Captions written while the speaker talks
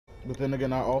But then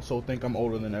again, I also think I'm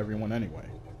older than everyone anyway.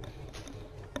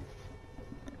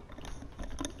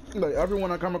 Like,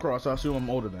 everyone I come across, I assume I'm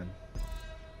older than.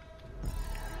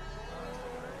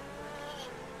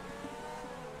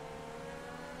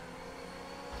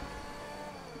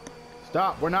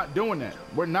 Stop, we're not doing that.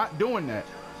 We're not doing that.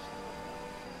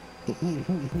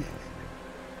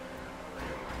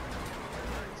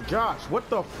 Josh, what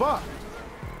the fuck?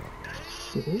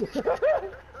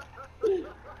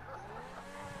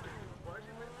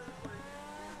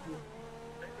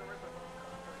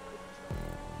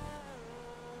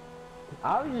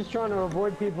 I was just trying to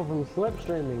avoid people from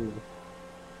slipstreaming me.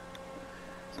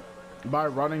 By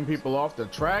running people off the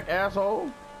track,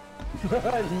 asshole?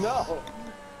 No.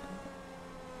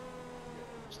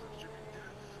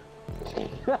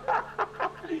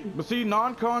 But see,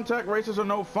 non-contact races are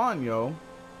no fun, yo.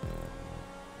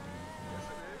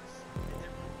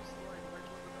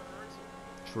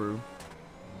 True.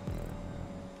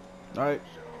 Alright,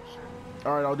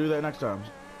 I'll do that next time.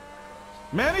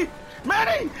 Manny!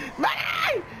 Manny!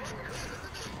 Manny!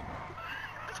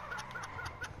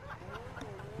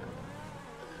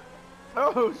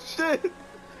 Oh shit!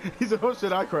 He said, oh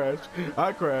shit, I crashed.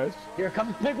 I crashed. Here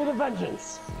comes Pig with a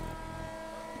vengeance.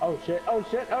 Oh shit, oh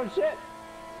shit, oh shit.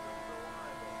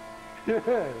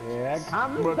 Here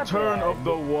comes Return of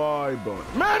the Y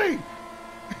button. Manny!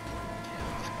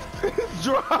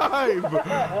 Drive!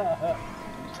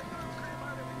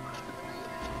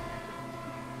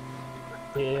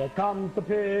 Here comes the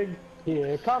pig.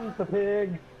 Here comes the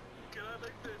pig. Can I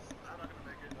make this? I'm not gonna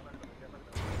make it. I'm not gonna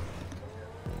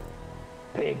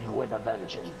make it. Pig with a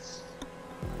vengeance.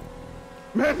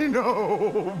 Manny,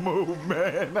 no! Move,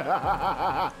 man!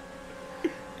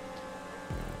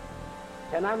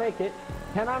 Can I make it?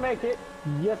 Can I make it?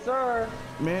 Yes, sir.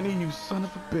 Manny, you son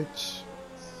of a bitch.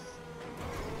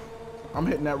 I'm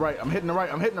hitting that right. I'm hitting the right.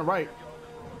 I'm hitting the right.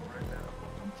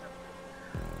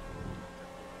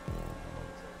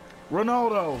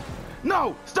 Ronaldo!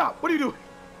 No! Stop! What are you doing?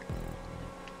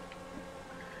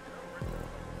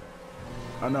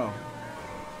 I know.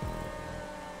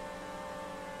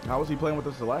 How was he playing with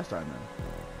us the last time then?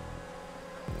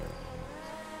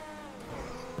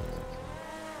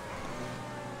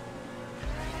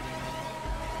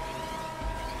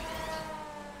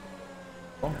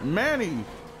 Oh, Manny!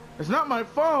 It's not my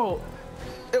fault!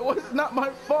 It was not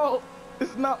my fault!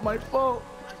 It's not my fault!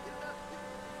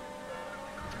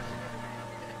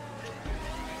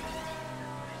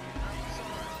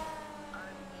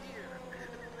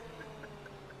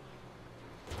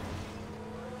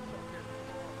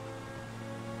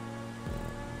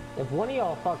 If one of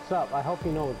y'all fucks up, I hope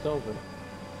you know it's over.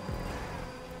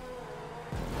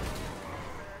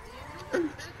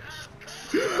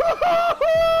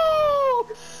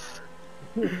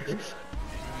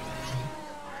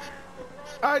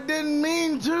 I didn't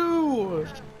mean to!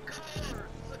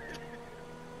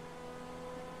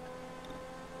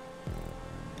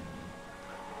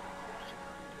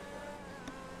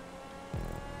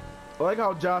 I like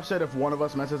how Josh said if one of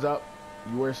us messes up,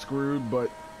 you were screwed, but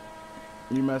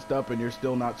you messed up and you're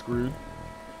still not screwed.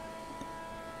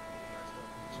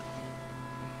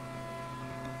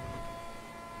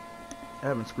 I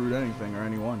haven't screwed anything or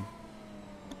anyone.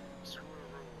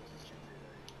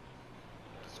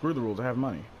 Screw the rules, I have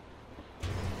money.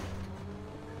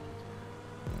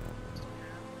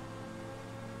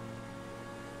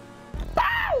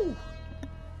 Bow!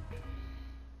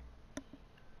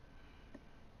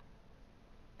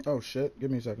 Oh shit, give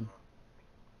me a second.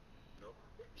 Nope.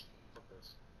 Fuck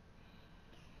this.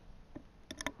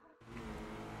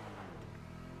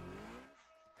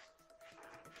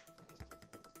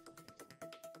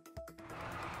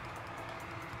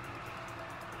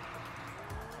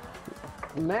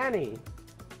 Manny!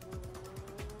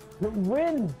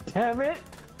 Win, damn it!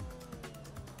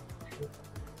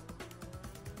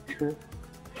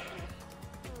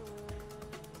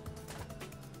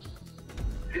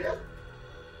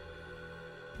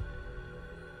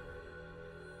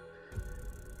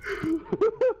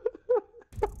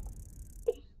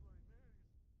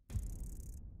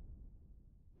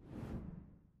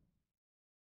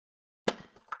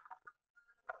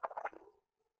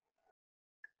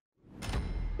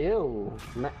 Ew.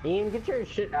 Ian, get your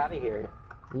shit out of here.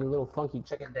 You little funky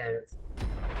chicken dance.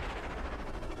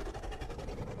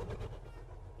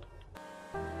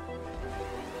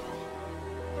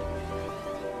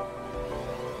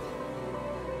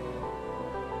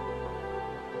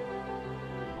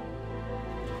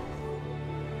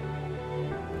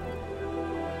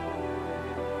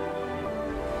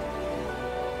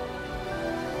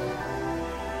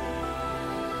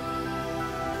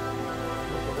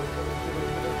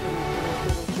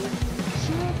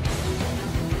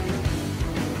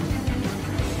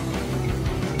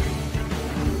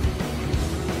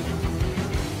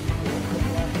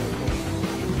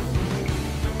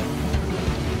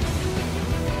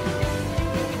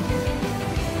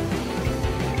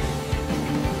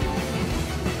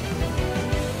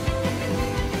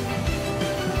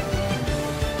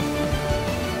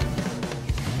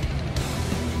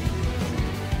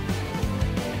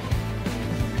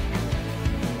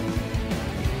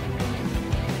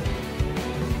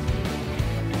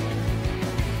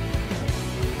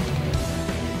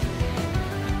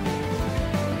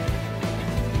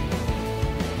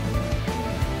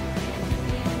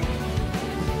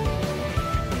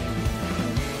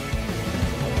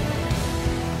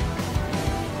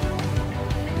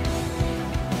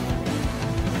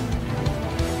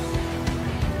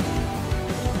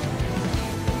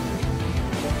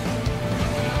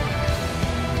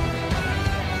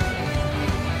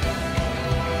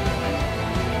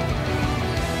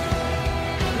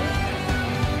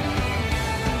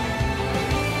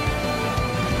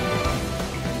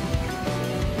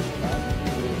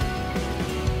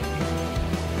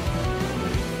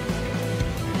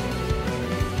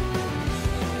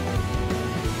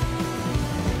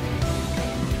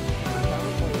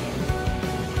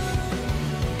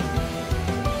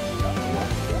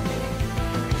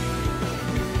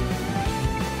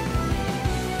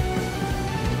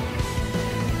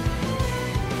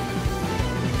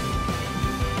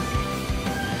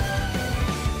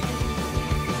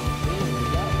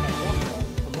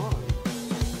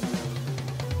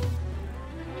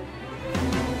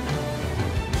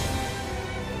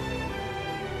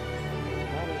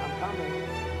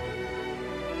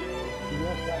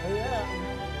 Yeah.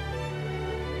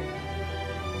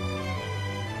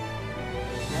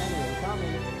 Manual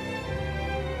coming.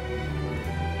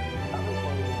 Coming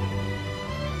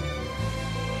for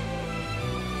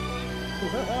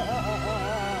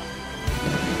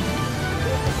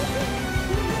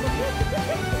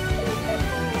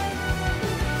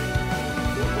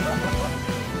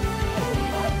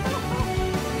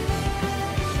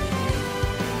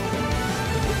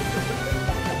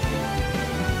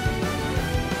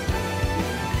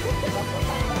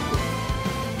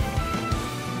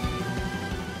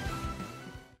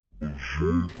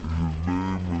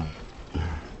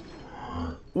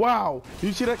Wow,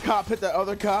 you see that cop hit that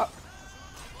other cop?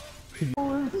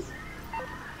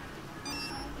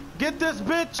 Get this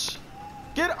bitch!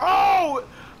 Get oh!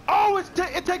 Oh,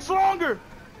 it takes longer!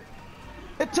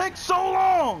 It takes so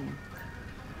long!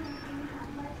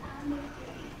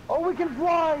 Oh, we can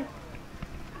fly!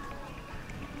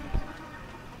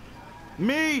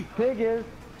 Me! Pig is.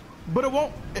 But it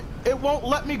won't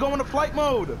let me go into flight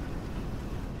mode.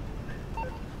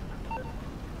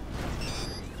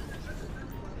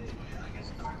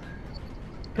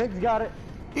 Pig's got it.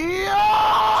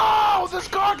 Yo! This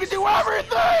car can do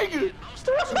everything!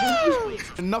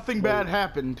 Nothing bad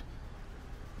happened.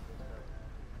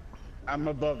 I'm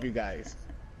above you guys.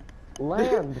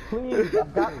 Land, please.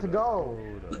 I've got to go.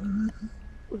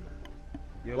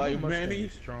 Yo, Like my Mustang Manny,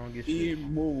 is strong as he shit.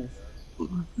 move.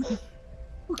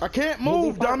 I can't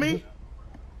move, dummy.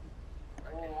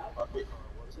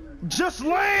 Just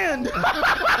land!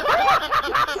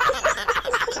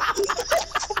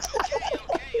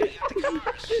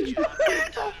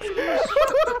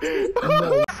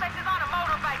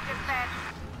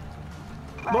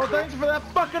 Well, thanks for that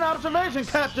fucking observation,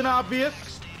 Captain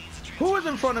Obvious. Who is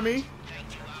in front of me?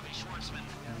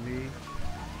 Me.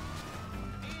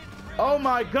 Oh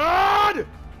my God!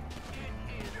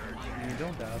 I mean,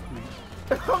 don't die,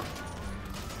 please. I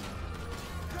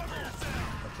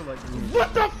feel like you need What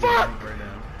to the get fuck? drunk right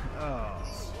now.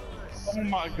 Oh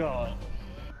my god.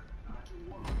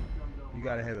 You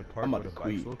gotta have a park I'm where about the to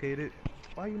bike's tweet. located.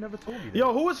 Why you never told me that?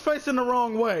 Yo, who is facing the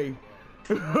wrong way?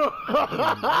 Why you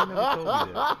never told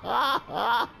me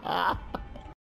that?